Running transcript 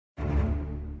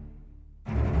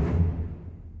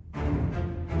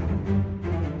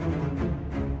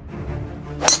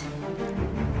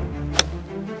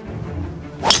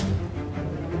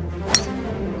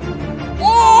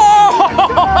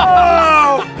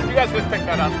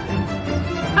Shut up.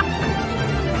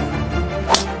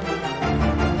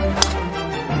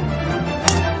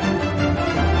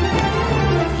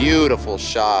 Beautiful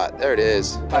shot. There it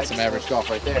is. That's some average golf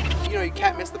right there. You know, you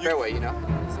can't miss the fairway, you know?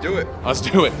 Let's do it. Let's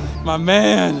do it. My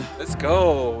man. Let's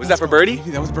go. Was that for birdie?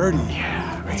 Baby, that was birdie.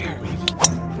 Yeah, right here.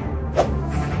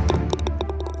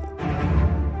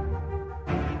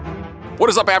 What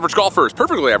is up, average golfers?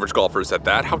 Perfectly average golfers at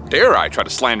that. How dare I try to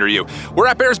slander you? We're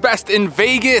at Bears Best in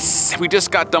Vegas. We just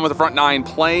got done with the front nine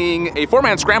playing a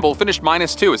four-man scramble, finished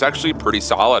 -2. It's actually pretty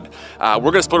solid.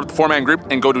 We're gonna split up the four-man group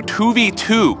and go to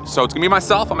 2v2. So it's gonna be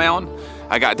myself, I'm Alan.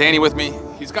 I got Danny with me.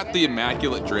 He's got the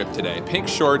immaculate drip today. Pink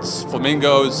shorts,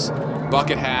 flamingos,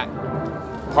 bucket hat,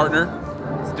 partner.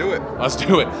 Let's do it. Let's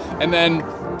do it. And then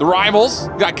the rivals,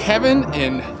 we got Kevin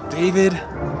and David.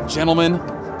 Gentlemen,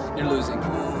 You're losing.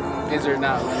 Is or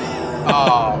not winning?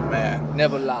 Oh man.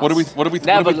 Never lost. what are we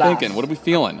thinking? What are we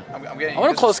feeling? I'm getting I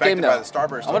want a close game disrespected by though. the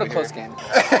Starburst I want a over close here. game.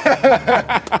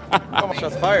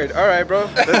 Shots fired. All right, bro.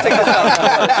 Let's take this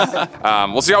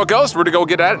out. We'll see how it goes. We're gonna go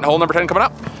get at it. Hole number 10 coming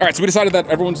up. All right, so we decided that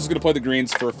everyone's just gonna play the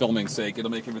greens for filming's sake. It'll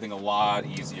make everything a lot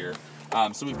easier.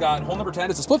 So we've got hole number 10.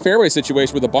 It's a split fairway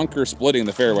situation with a bunker splitting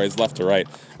the fairways left to right.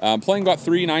 Playing about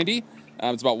 390.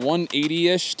 It's about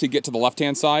 180-ish to get to the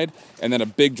left-hand side, and then a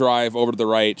big drive over to the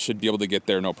right should be able to get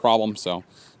there no problem. So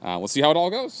we'll see how it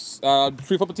all goes. Should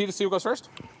we flip a tee to see who goes first?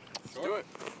 Let's do it.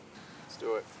 Let's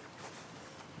do it.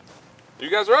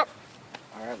 You guys are up.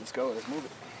 All right, let's go. Let's move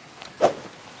it.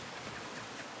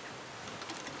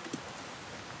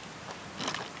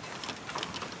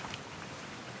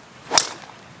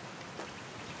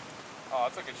 Oh,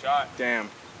 that's a good shot. Damn.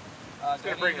 It's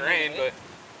gonna bring rain, but.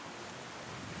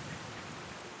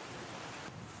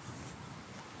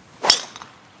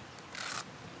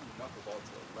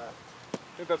 I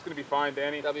think that's gonna be fine,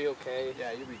 Danny. That'll be okay.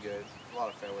 Yeah, you'll be good. A lot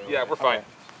of fairway. Yeah, we're fine.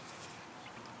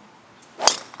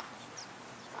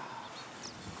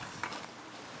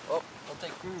 Oh, I'll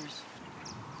take cruise.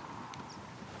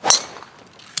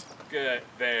 Good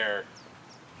there.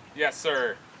 Yes,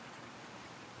 sir.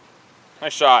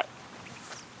 Nice shot.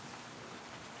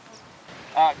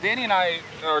 Danny and I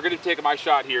are going to take my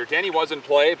shot here. Danny was in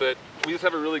play, but we just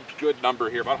have a really good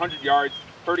number here. About 100 yards,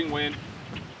 hurting wind.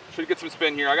 Should get some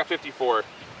spin here. I got 54.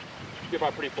 Should be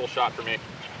about a pretty full shot for me.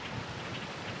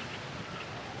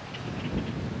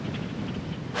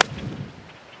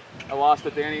 I lost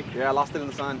it, Danny. Yeah, I lost it in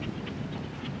the sun.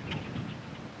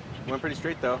 Went pretty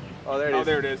straight though. Oh, there it is. Oh,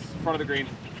 there it is. Front of the green.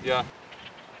 Yeah.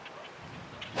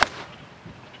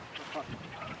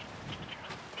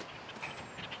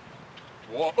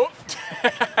 Whoa.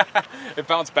 It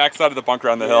bounced backside of the bunker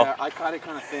on the hill. Yeah, I caught it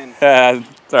kind of thin. Yeah,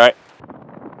 it's all right.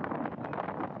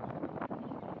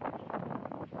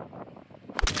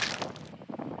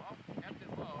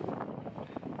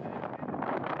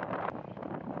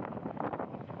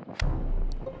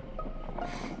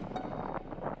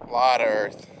 A lot of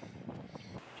earth.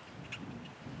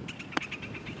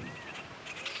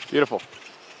 Beautiful.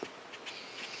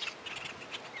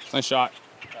 Nice shot.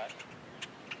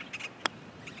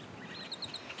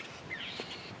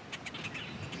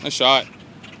 Nice shot.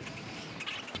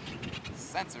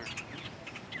 Sensor.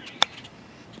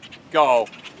 Go.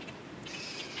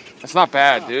 That's not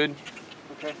bad, Oh. dude.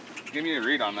 Okay. Give me a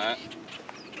read on that.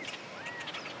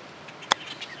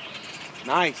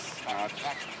 Nice. Oh.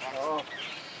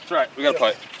 That's right. We gotta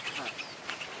play.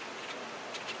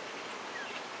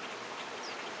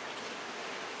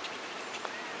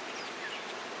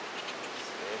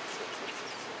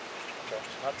 Okay,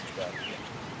 not too bad.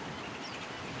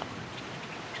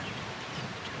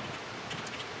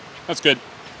 That's good.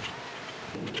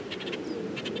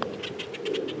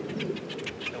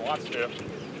 It wants to.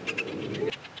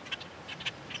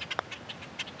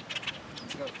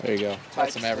 There you go.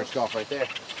 That's some average golf right there.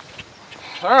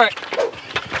 All right.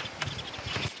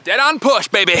 Dead on push,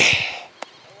 baby.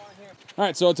 All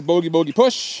right, so it's a bogey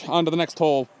push on to the next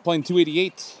hole, playing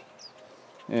 288.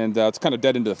 And it's kind of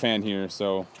dead into the fan here,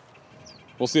 so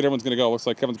we'll see what everyone's gonna go. Looks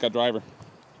like Kevin's got driver.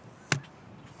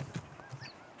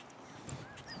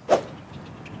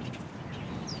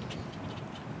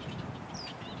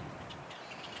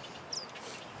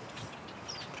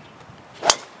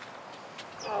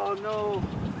 Oh no.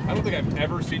 I don't think I've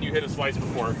ever seen you hit a slice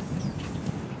before.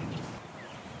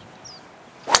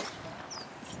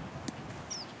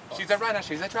 She's a runner,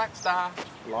 she's a track star.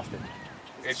 Lost it.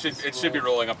 It should be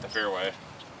rolling up the fairway.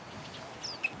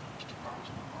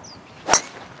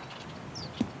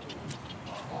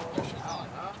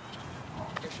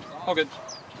 All good.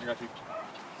 I got you.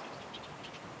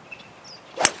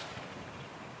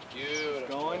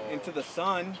 Beautiful. Going into the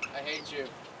sun. I hate you.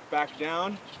 Back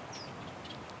down.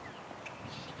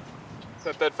 Is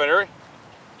that dead fairway?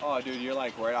 Oh, dude, you're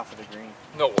like right off of the green.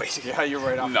 No way. Yeah, you're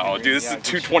right off of the No, green. dude, this Yeah, is a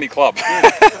 220 club.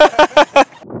 Alright,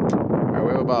 we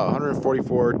have about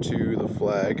 144 to the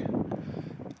flag.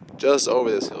 Just over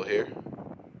this hill here.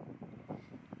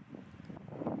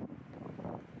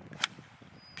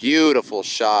 Beautiful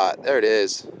shot. There it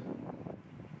is.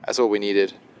 That's what we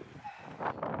needed.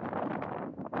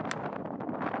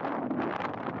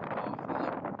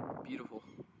 Beautiful.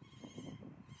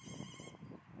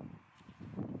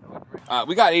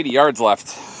 We got 80 yards left.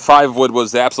 5 wood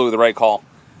was absolutely the right call.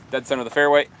 Dead center of the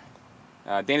fairway.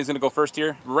 Danny's going to go first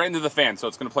here, right into the fan, so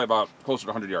it's going to play about closer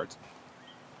to 100 yards.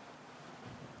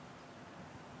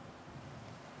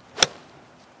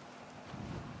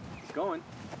 It's going.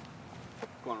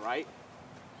 Going right.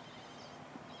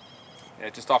 Yeah,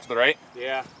 just off to the right.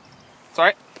 Yeah. It's all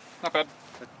right. Not bad.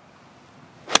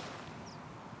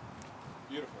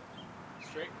 Beautiful.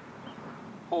 Straight.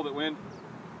 Hold it, wind.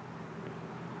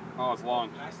 Oh, it's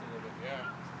long. Nice a little bit, yeah.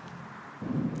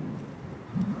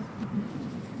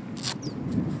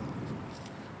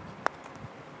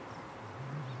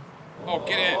 Oh,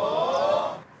 get in.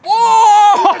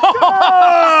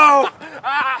 Whoa!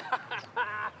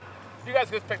 You guys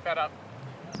just pick that up.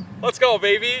 Let's go,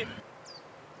 baby.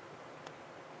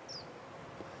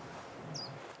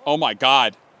 Oh my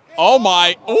God. Oh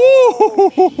my.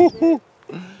 Ooh.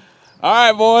 All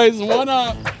right, boys, 1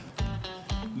 up.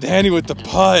 Danny with the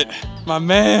putt. My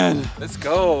man. Let's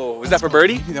go. Was that for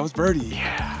birdie? That was birdie.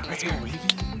 Yeah. Let's go, baby.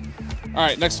 All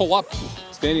right, next hole up.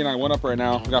 Danny and I 1 up right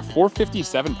now. We got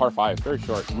 457 par 5. Very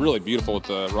short. Really beautiful with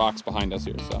the rocks behind us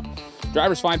here. So,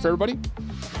 driver's fine for everybody.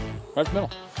 Right to the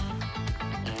middle.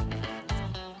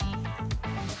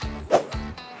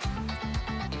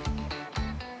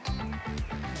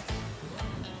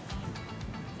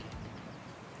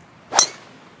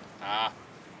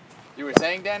 You were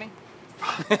saying, Danny?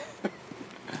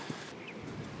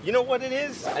 You know what it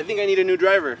is? I think I need a new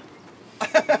driver.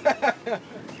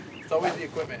 It's always the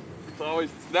equipment.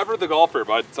 It's never the golfer,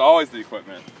 but it's always the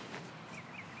equipment.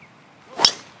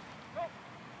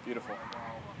 Beautiful.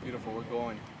 Beautiful, we're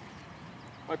going.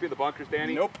 Might be in the bunkers,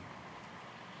 Danny. Nope.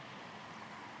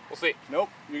 We'll see. Nope,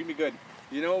 you're gonna be good.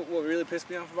 You know what really pissed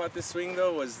me off about this swing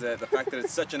though was the fact that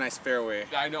it's such a nice fairway.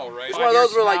 I know, right? It's one of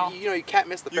those where, like, you know, you can't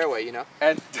miss the fairway, you know?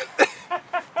 And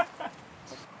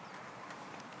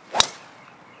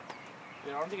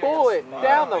Pull it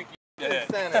down the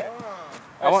center.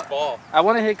 I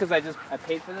want to hit because I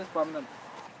paid for this, but I'm gonna.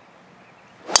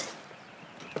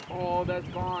 Oh, that's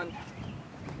gone.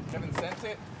 Haven't sent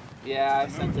it? Yeah, I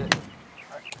sent it.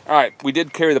 All right, we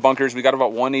did carry the bunkers. We got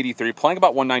about 183, playing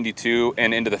about 192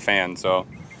 and into the fan. So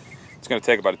it's going to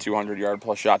take about a 200-yard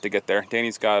plus shot to get there.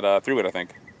 Danny's got 3-wood, I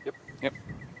think. Yep.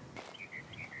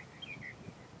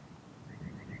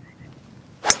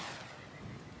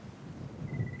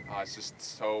 Oh, it's just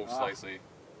so slicey.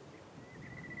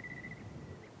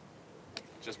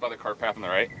 Just by the cart path on the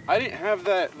right. I didn't have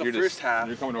that the first half.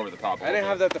 You're coming over the top. I didn't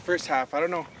have that the first half. I don't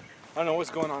know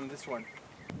what's going on in this one.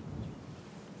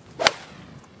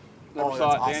 Never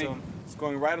saw it, awesome. Danny. It's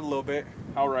going right a little bit.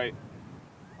 How right?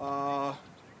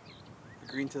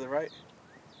 Green to the right. Is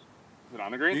it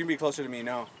on the You green? can be closer to me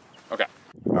now. Okay.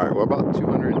 All right, we're about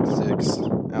 206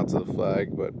 out to the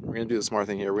flag, but we're gonna do the smart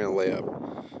thing here. We're gonna lay up.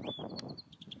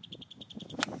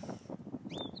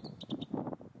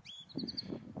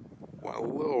 Went a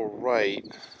little right.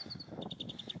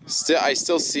 I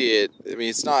still see it. I mean,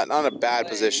 it's not in a bad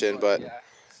position, but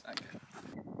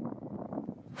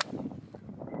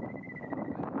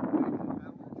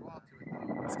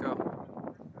Let's go.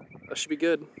 That should be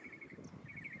good.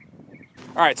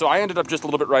 All right, so I ended up just a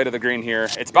little bit right of the green here.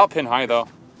 It's about pin high though.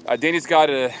 Danny's got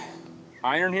a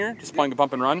iron here, just playing a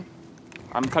bump and run.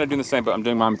 I'm kind of doing the same, but I'm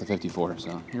doing mine with the 54.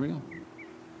 So here we go.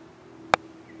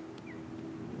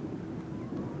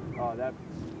 Oh, that.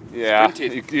 Yeah,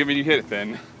 Sprinted. you hit it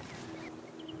thin.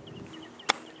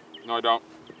 No, I don't.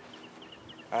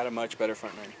 I had a much better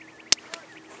front nine.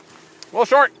 A little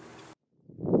short.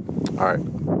 all right,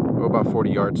 we're about 40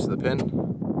 yards to the pin.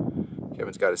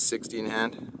 Kevin's got a 60 in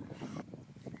hand.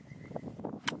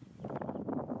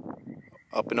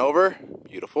 Up and over,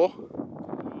 beautiful.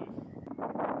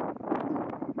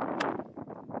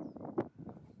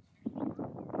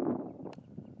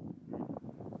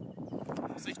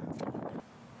 See.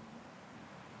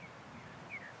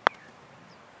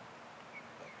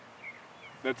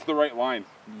 That's the right line.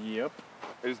 Yep.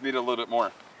 I just need a little bit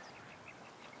more.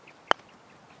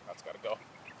 That's gotta go.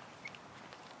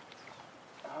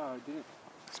 Oh, it didn't.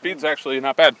 Speed's actually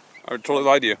not bad. I would totally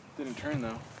lied to you. Didn't turn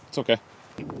though. It's okay.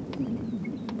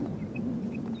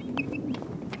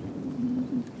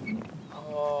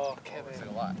 Oh, Kevin.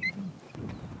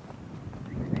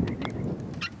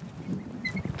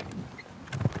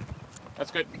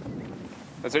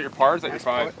 Is that your par? Or is that your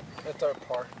 5? That's our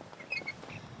par.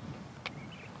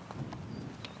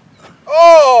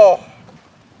 Oh!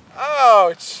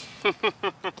 Ouch!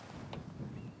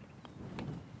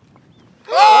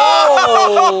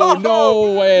 Oh,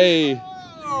 no way.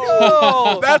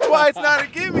 That's why it's not a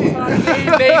gimme.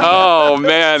 Oh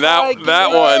man,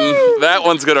 that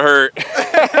one's gonna hurt.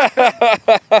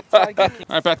 All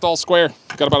right, back to all square.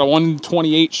 Got about a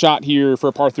 128 shot here for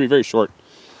a par 3, very short.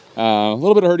 A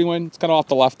little bit of hurting wind. It's kind of off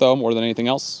the left though, more than anything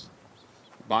else.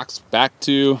 Box back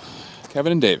to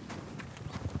Kevin and David.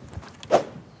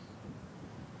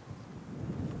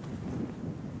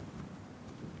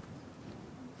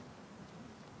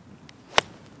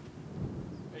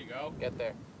 There you go. Get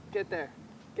there. Get there.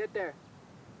 Get there.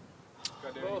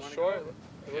 A little short.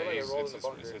 Yeah, it's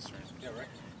his turn. Yeah, right.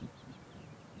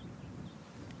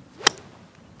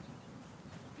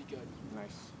 Be good.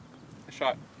 Nice. Good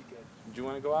shot. Be good. Do you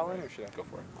want to go all in or should I go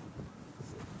for it?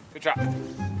 Good shot.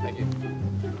 Thank you.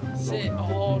 Sit.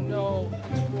 Oh no.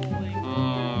 It's rolling.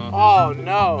 Oh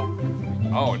no.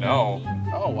 Oh no.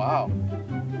 Oh wow.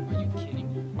 Are you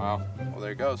kidding? Wow. Well,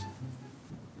 there it goes.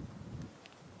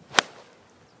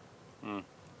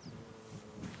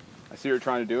 I see what you're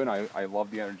trying to do, and I love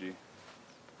the energy.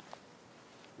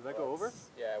 Did that go over?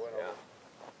 Yeah, it went over.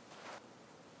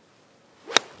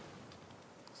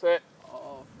 Sit.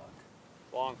 Oh fuck.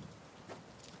 Long.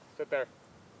 Sit there.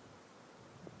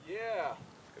 Yeah.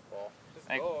 Good ball. Just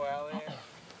go, Allie.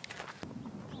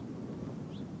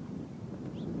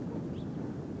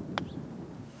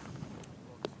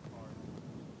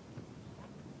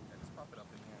 Just pop it up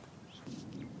in here.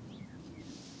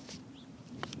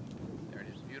 There it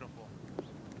is. Beautiful.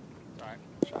 Alright.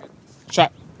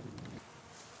 Shot.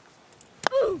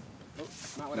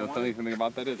 Not what No, I tell wanted. me something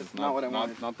about that is. It's Not what I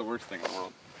wanted. Not the worst thing in the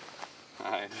world.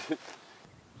 All right.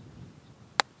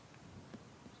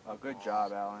 Oh, good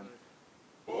job, Alan.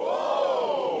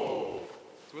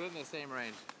 It's within the same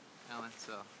range, Alan,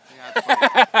 so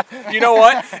yeah, You know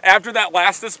what? After that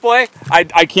last display,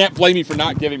 I can't blame you for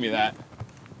not giving me that.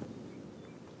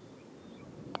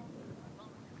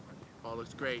 Oh,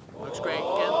 looks great. Looks great.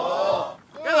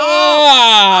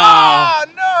 Ah!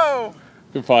 No.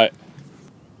 Good putt.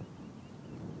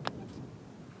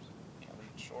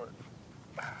 Short.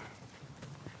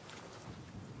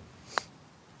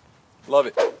 Love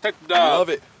it. Love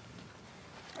it.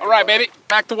 All right, baby.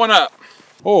 Back to one up.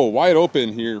 Oh, wide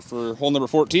open here for hole number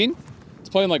 14. It's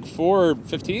playing like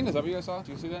 415. Is that what you guys saw?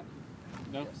 Do you see that?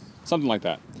 No? Yes. Something like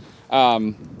that.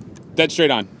 Dead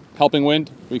straight on. Helping wind.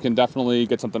 We can definitely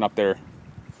get something up there.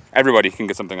 Everybody can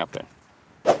get something up there.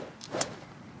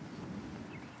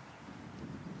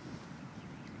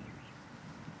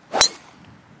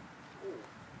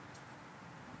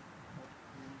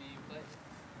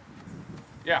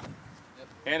 Yeah. Yep.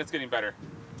 And it's getting better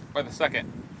by the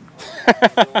second.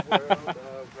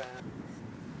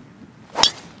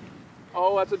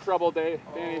 Oh, that's in trouble, Danny.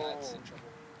 That's in trouble.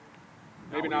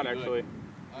 Maybe not actually.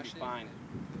 We'll be fine.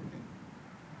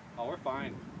 Oh, we're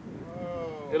fine.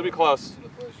 It'll be close.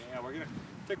 Yeah, we're gonna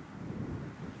take.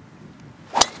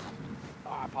 Oh,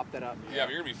 I popped that up. Yeah,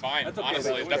 but you're gonna be fine. That's okay,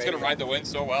 Honestly, baby. that's gonna ride the wind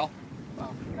so well.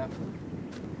 Wow. Yeah.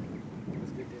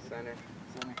 Center.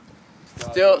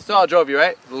 Still outdrove you,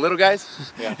 right? The little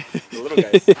guys? Yeah, the little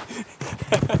guys.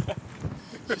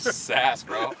 Just sass,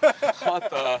 bro. What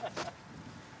the?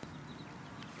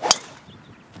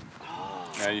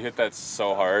 Yeah, you hit that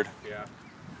so hard. Yeah.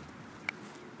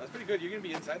 That's pretty good. You're gonna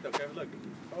be inside though, Kevin. Look.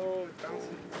 Oh, it's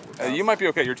bouncing. You might be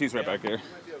okay. Your tee's right back here.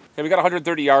 Okay, we got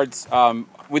 130 yards.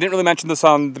 We didn't really mention this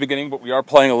on the beginning, but we are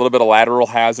playing a little bit of lateral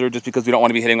hazard just because we don't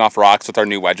want to be hitting off rocks with our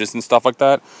new wedges and stuff like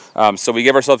that. So we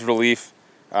give ourselves relief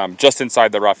just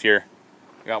inside the rough here.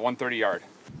 We got 130 yard.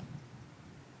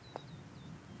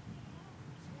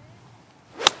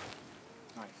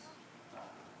 Nice.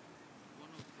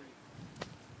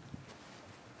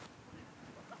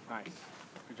 Nice.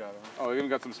 Good job, Alan. Oh, we even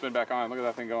got some spin back on. Look at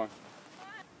that thing going.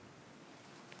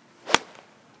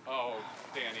 Oh,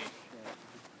 Danny.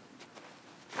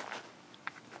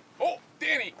 Oh,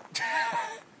 Danny!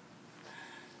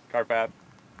 Car path.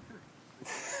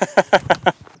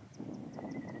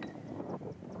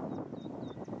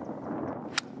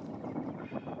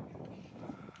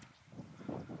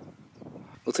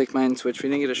 We'll take mine switch. We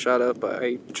didn't get a shot up, but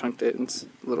I chunked it and it's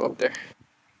a little up there.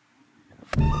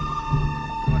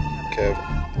 Kev.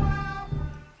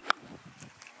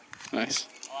 Nice.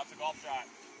 Oh, that's a golf shot.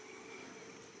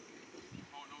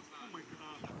 Oh, no, it's not. Oh, my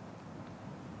God.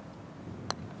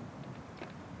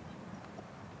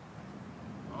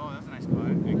 Oh, that's a nice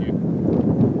putt. Thank you.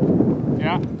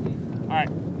 Yeah? All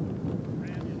right.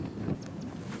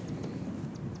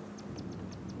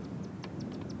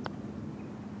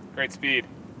 Great speed.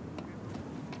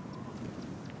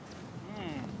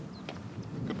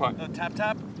 Good putt. No tap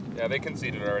tap. Yeah, they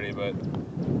conceded already, but.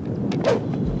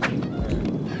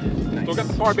 Nice. Still got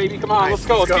the par, baby. Come on, let's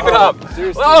go. Let's keep it up.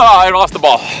 Seriously. Oh, I lost the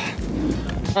ball.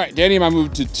 All right, Danny and I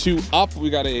moved to 2 up. We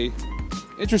got a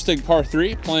interesting par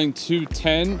 3, playing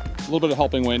 210. A little bit of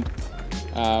helping wind.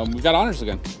 We've got honors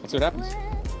again. Let's see what happens.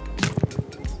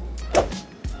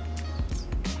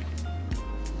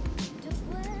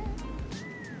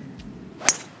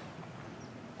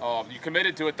 Oh, you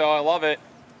committed to it though. I love it.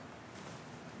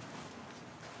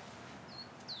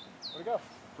 Where'd it go?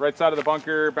 Right side of the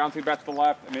bunker, bouncing back to the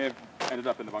left. It may have ended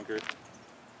up in the bunker.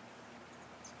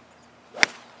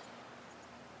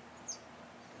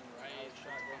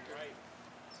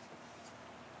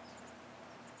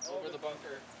 Over the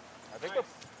bunker. I think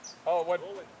that's. Oh, what?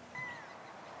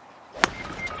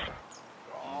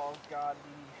 Oh, God.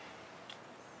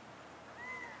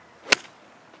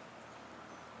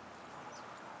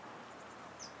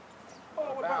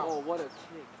 Oh, what a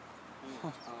kick.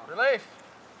 Relief.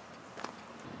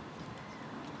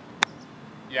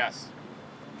 Yes.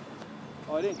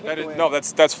 Oh, I didn't kick That is, away. no,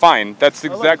 that's fine. That's the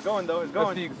Oh, look, exact. it's going though. It's That's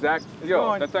going. the exact. It's Yo,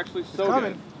 going. that's actually so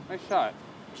coming. good. Nice shot.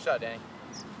 Good shot, Danny.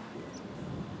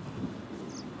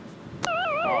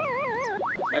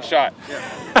 Nice shot. Yeah.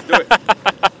 Let's do it.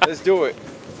 Let's do it.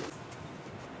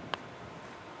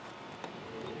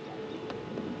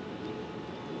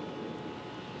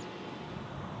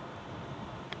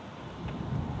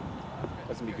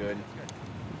 That's gonna be good.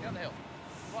 Down the hill.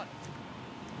 Come on.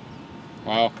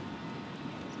 Wow.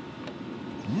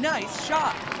 Nice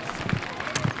shot.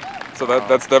 So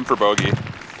that's them for bogey.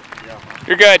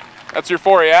 You're good. That's your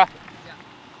 4, yeah?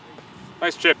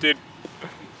 Nice chip, dude.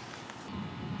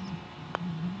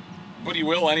 But he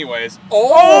will anyways.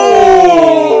 Oh!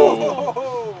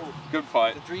 Good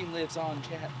putt. The dream lives on,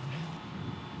 chat.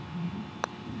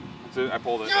 That's it. I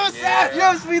pulled it. Yes! Yeah.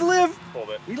 Yes, we live. Pulled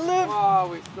it. We live. Oh,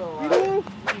 we still alive.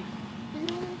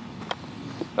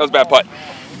 That was a bad putt.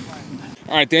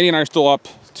 All right, Danny and I are still up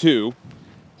 2.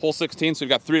 Hole 16, so we've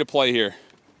got 3 to play here.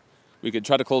 We could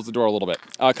try to close the door a little bit.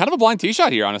 Kind of a blind tee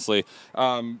shot here, honestly.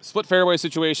 Split fairway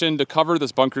situation to cover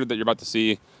this bunker that you're about to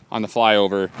see on the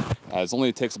flyover. It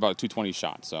only takes about a 220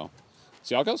 shot, so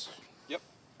see how it goes? Yep.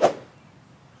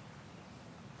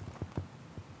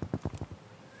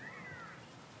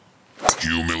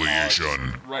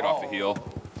 Humiliation. Right off the heel.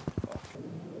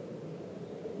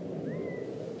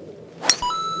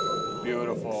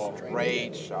 Beautiful.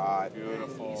 Great shot.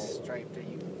 Beautiful. Striped it,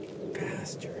 you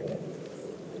bastard.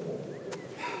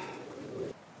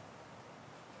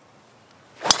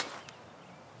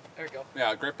 There we go.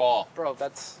 Yeah, great ball. Bro,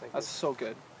 that's so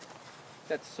good.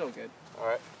 That's so good. All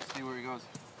right. See where he goes.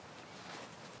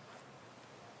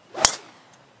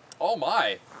 Oh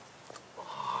my.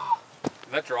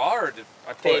 Did that draw or did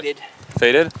I push? Faded.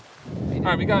 Faded? All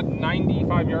right, we got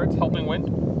 95 yards helping wind.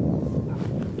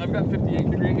 I've got 58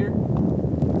 degree here.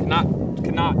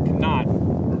 Cannot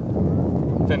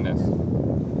thin this.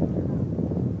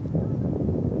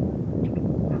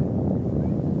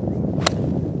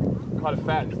 Caught it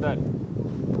fat instead.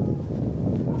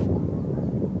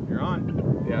 You're on.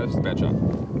 Yeah, this is a bad shot. All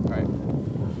right.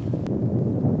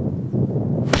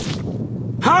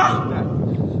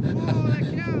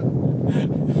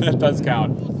 That does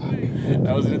count.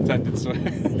 That was an intended swing.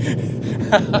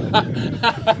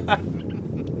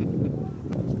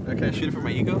 Can I shoot it for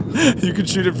my ego? You can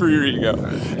shoot it for your ego.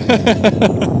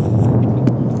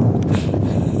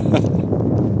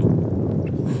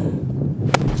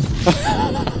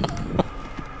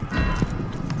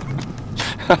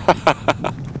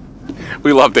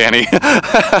 We love Danny.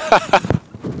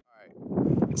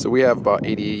 So we have about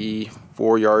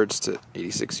 84 yards to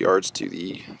 86 yards to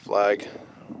the flag.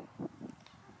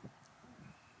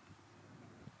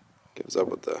 Gives up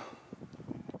with the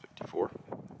 54.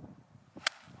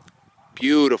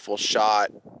 Beautiful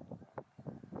shot.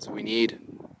 That's what we need.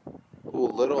 Ooh, a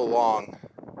little long.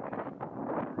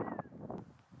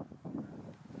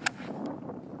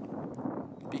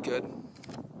 Be good.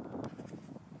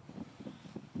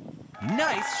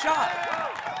 Nice shot.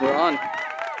 We're on.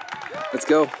 Let's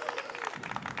go.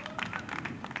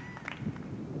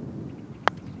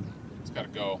 It's gotta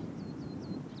go.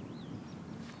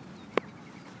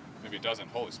 Maybe it doesn't.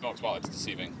 Holy smokes, wow, it's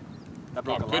deceiving. That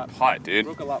broke a Good lot. putt, dude.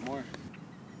 Broke a lot more.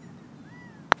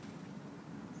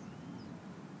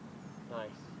 Nice.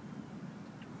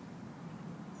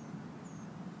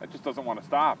 That just doesn't want to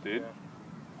stop, dude. Yeah.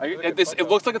 It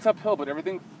looks like it's uphill, but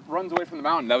everything runs away from the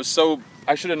mountain. That was so...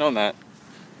 I should have known that.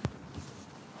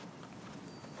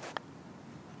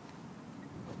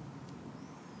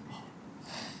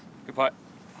 Good putt.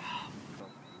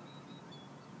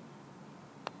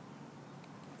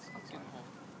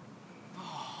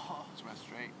 Just went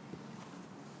straight.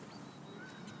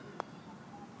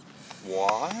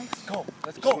 What? Let's go.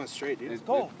 Let's Just go. went straight, dude. Let's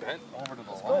go. Bent over to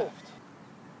the Let's left. go.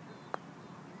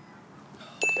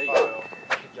 There you go.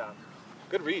 Good job.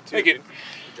 Good read, too. Thank you.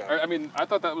 Good job. I mean, I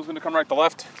thought that was going to come right to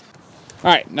left.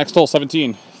 All right, next hole,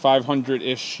 17.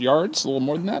 500-ish yards, a little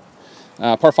more than that.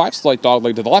 Par 5, slight dog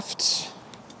leg to the left.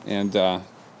 And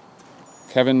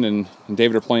Kevin and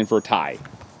David are playing for a tie.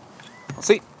 Let's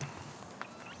see.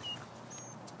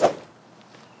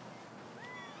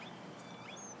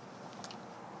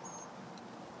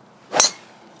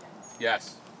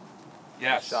 Yes.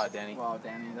 Yes. Shot, Danny. Wow,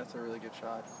 Danny, that's a really good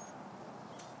shot.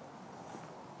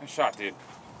 Nice shot, dude.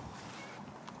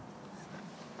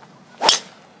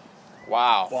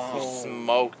 Wow. Wow.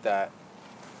 Smoked that.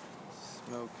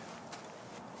 Smoke.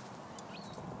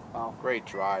 Wow. Great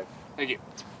drive. Thank you.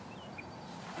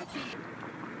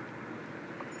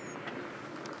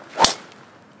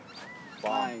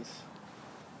 Nice.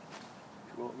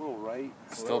 A little right.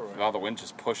 Still, the wind's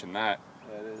just pushing that.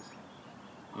 Yeah, it is.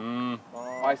 Mm.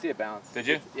 Oh, I see it bounce. Did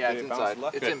you? Yeah, Did it's it bounce inside.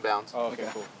 left? It's Good. inbounds. Oh, okay,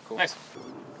 cool. Nice.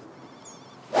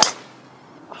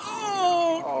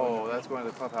 Oh, that's going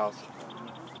to the clubhouse.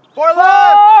 For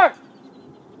left!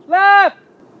 Left!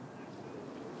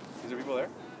 Is there people there?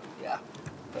 Yeah.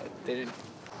 But they didn't.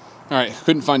 All right,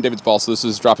 couldn't find David's ball, so this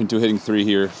is dropping to a hitting 3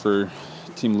 here for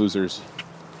Team Losers.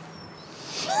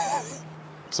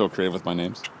 So creative with my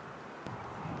names.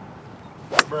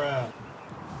 Bruh.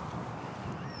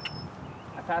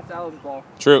 I passed Alan's ball.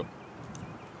 True.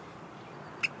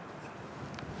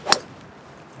 And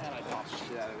I bounced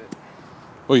shit out of it.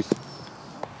 Oy.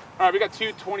 All right, we got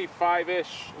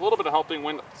 225-ish. A little bit of helping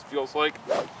wind, it feels like.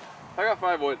 I got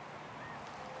 5 wood.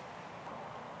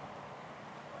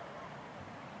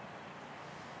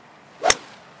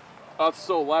 Oh, it's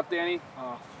so left, Danny.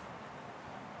 Oh.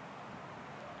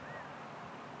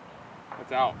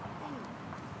 It's out.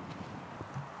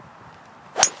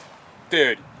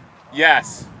 Dude,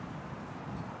 yes.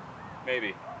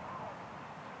 Maybe.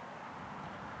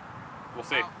 We'll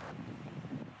see.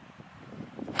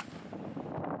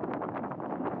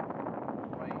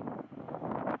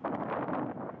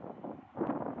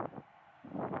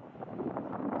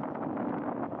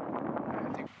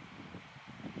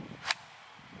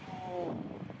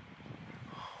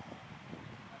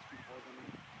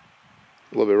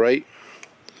 A little bit right.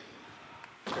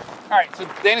 All right, so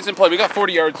Danny's in play. We got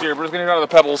 40 yards here. We're just going to get out of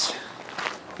the pebbles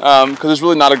because there's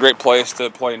really not a great place to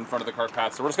play in front of the cart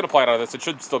path. So we're just going to play it out of this. It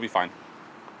should still be fine.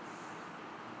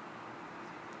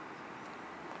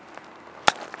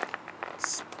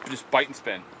 Just bite and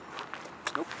spin.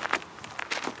 Nope.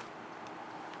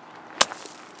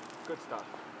 Good stuff.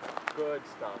 Good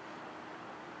stuff.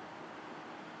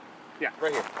 Yeah,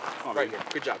 right here. Oh, right here.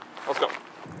 Good job. Let's go.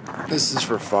 This is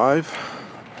for 5.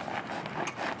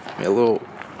 A little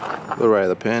right of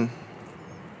the pin.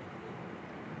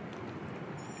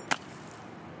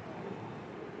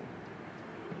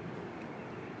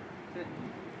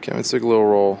 Kevin took a little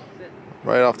roll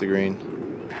right off the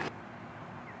green.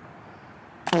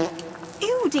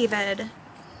 Ew, David.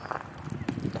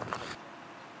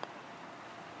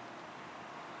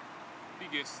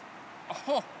 Biggest.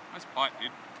 Oh, nice putt,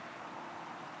 dude.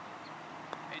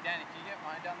 Hey, Danny, can you get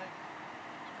mine down there?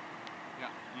 Yeah.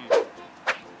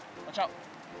 Watch out.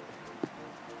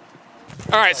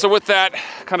 All right, so with that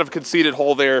kind of conceded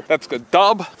hole there, that's a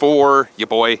dub for your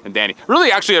boy and Danny. Really,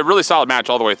 actually, a really solid match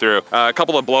all the way through. A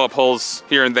couple of blow-up holes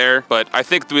here and there, but I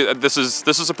think this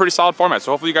is a pretty solid format.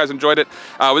 So hopefully you guys enjoyed it.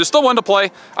 There's still one to play.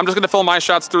 I'm just going to film my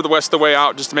shots through the rest of the way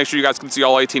out, just to make sure you guys can see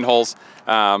all 18 holes.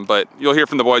 But you'll hear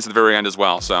from the boys at the very end as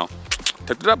well. So,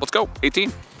 picked it up. Let's go.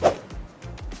 18.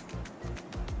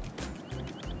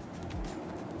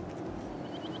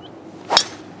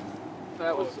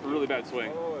 That was a really bad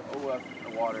swing. Oh,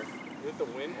 The water. is it the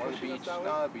wind? Or the pushing us beach. that way?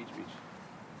 No, beach.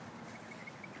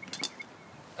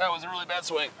 That was a really bad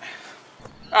swing.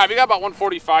 All right, we got about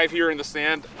 145 here in the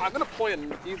stand. I'm gonna play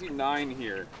an easy 9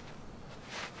 here.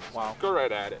 Wow. Go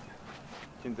right at it.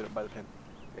 Kim did it by the pin.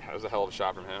 Yeah, that was a hell of a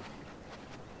shot from him.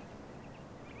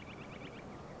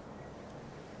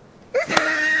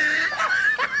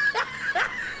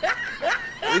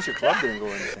 At least your club didn't go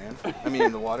in the sand. I mean,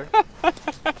 in the water.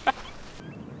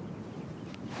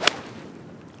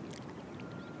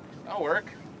 That'll work.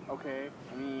 Okay,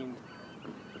 I mean...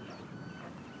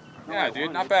 Yeah,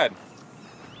 dude, not bad.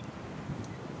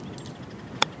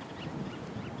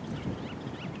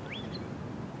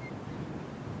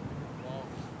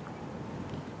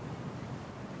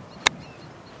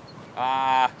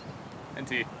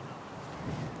 NT.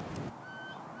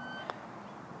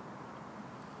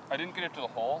 I didn't get it to the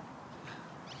hole.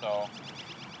 So,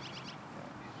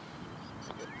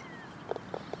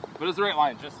 but it's the right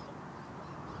line. Just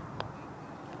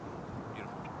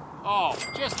beautiful. Oh,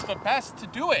 just the best to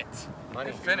do it.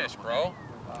 Good finish, bro.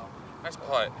 Wow. Nice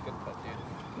putt. Good putt, dude.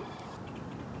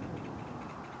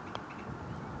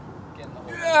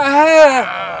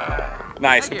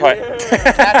 Nice putt.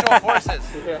 Natural forces.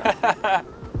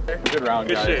 Good round,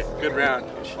 guys. Good shit. Good round.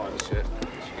 Good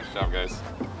job, guys.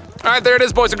 All right, there it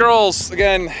is, boys and girls.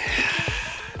 Again,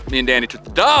 me and Danny took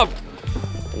the dub.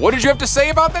 What did you have to say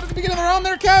about that at the beginning of the round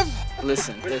there, Kev?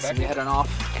 Listen, we had an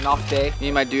off day, me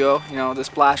and my duo, you know, the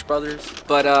Splash Brothers.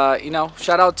 But, you know,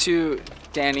 shout out to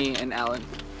Danny and Alan.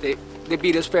 They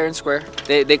beat us fair and square.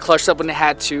 They clutched up when they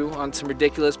had to on some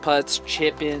ridiculous putts,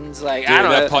 chip-ins, like, Dude, I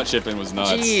don't know. that putt chip-in was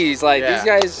nuts. Jeez, like, these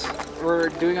guys were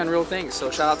doing unreal things, so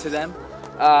shout out to them.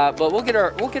 But we'll get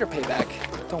our payback.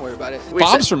 Don't worry about it.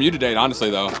 Bombs from you today, honestly,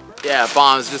 though. Yeah,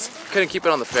 bombs, just couldn't keep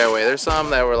it on the fairway. There's some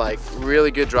that were like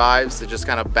really good drives that just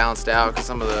kind of bounced out because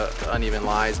some of the uneven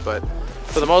lies, but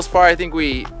for the most part, I think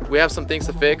we have some things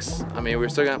to fix. I mean, we're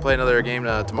still gonna play another game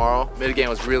tomorrow. Mid game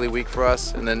was really weak for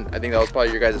us, and then I think that was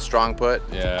probably your guys' strong put.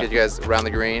 Yeah. Get you guys around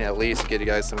the green, at least get you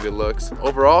guys some good looks.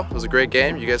 Overall, it was a great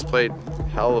game. You guys played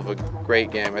hell of a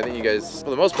great game. I think you guys, for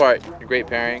the most part, a great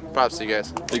pairing. Props to you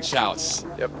guys. Big shouts.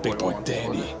 Yep. Big boy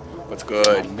Danny. What's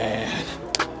good? Oh, man.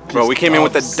 Bro, we came in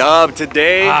with the dub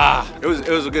today. Ah. It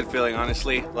was a good feeling,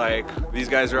 honestly. Like, these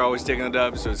guys are always taking the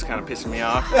dub, so it's kind of pissing me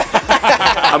off.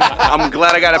 I'm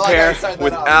glad I got a pair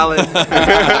with Alan.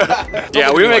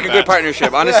 Yeah, we make a good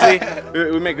partnership. Honestly,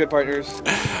 we make good partners.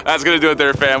 That's gonna do it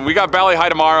there, fam. We got Bally High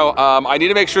tomorrow. I need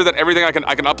to make sure that everything I can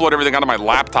upload everything onto my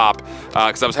laptop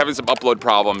because I was having some upload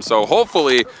problems. So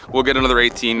hopefully we'll get another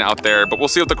 18 out there, but we'll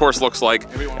see what the course looks like.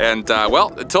 And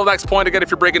well, until next point, again,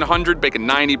 if you're breaking 100, breaking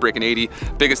 90, breaking 80,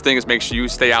 biggest thing is make sure you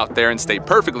stay out there and stay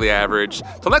perfectly average.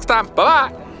 Till next time,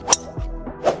 bye-bye.